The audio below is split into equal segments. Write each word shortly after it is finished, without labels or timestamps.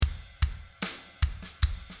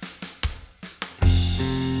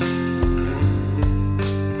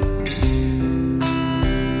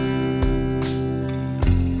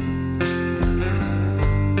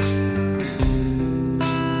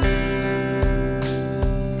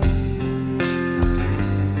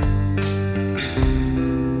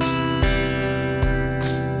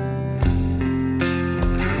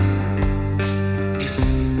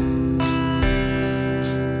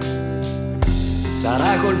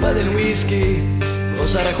colpa del whisky o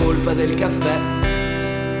sarà colpa del caffè,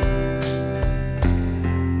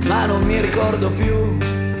 ma non mi ricordo più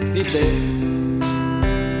di te.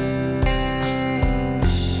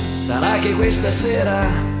 Sarà che questa sera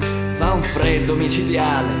fa un freddo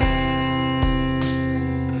micidiale,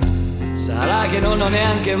 sarà che non ho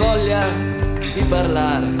neanche voglia di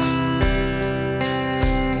parlare.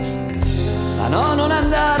 Ma no, non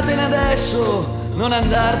andartene adesso, non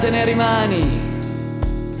andartene, rimani.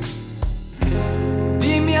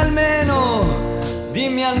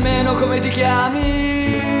 Dimmi almeno come ti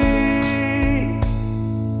chiami.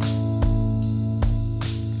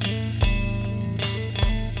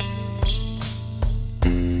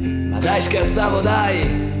 Ma dai, scherzavo, dai,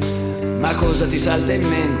 ma cosa ti salta in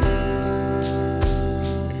mente?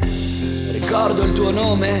 Ricordo il tuo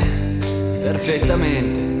nome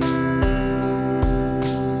perfettamente,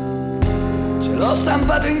 ce l'ho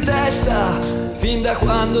stampato in testa fin da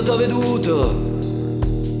quando t'ho veduto.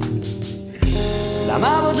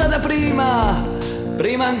 L'amavo già da prima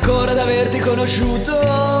ancora d'averti conosciuto.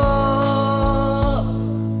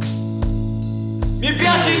 Mi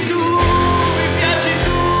piaci tu, mi piaci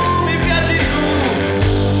tu, mi piaci tu,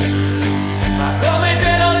 ma come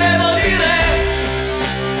te lo devo dire?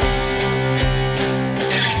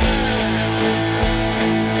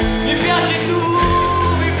 Mi piaci tu,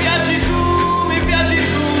 mi piaci tu, mi piaci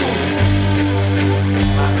tu,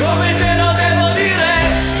 ma come te lo devo dire?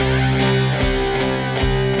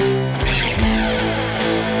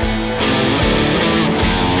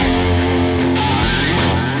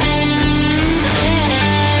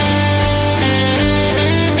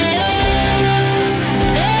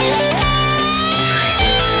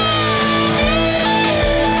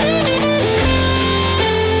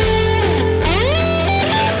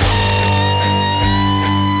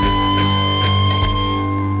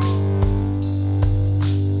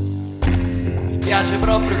 Mi piace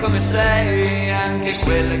proprio come sei, anche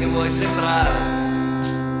quella che vuoi sembrare.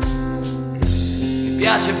 Mi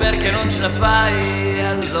piace perché non ce la fai e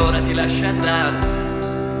allora ti lasci andare.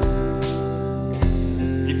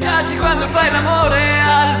 Mi piace quando fai l'amore,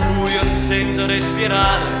 al buio ti sento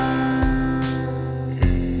respirare.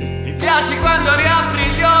 Mi piace quando riapri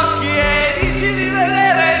gli occhi e dici di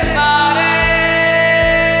vedere il mare.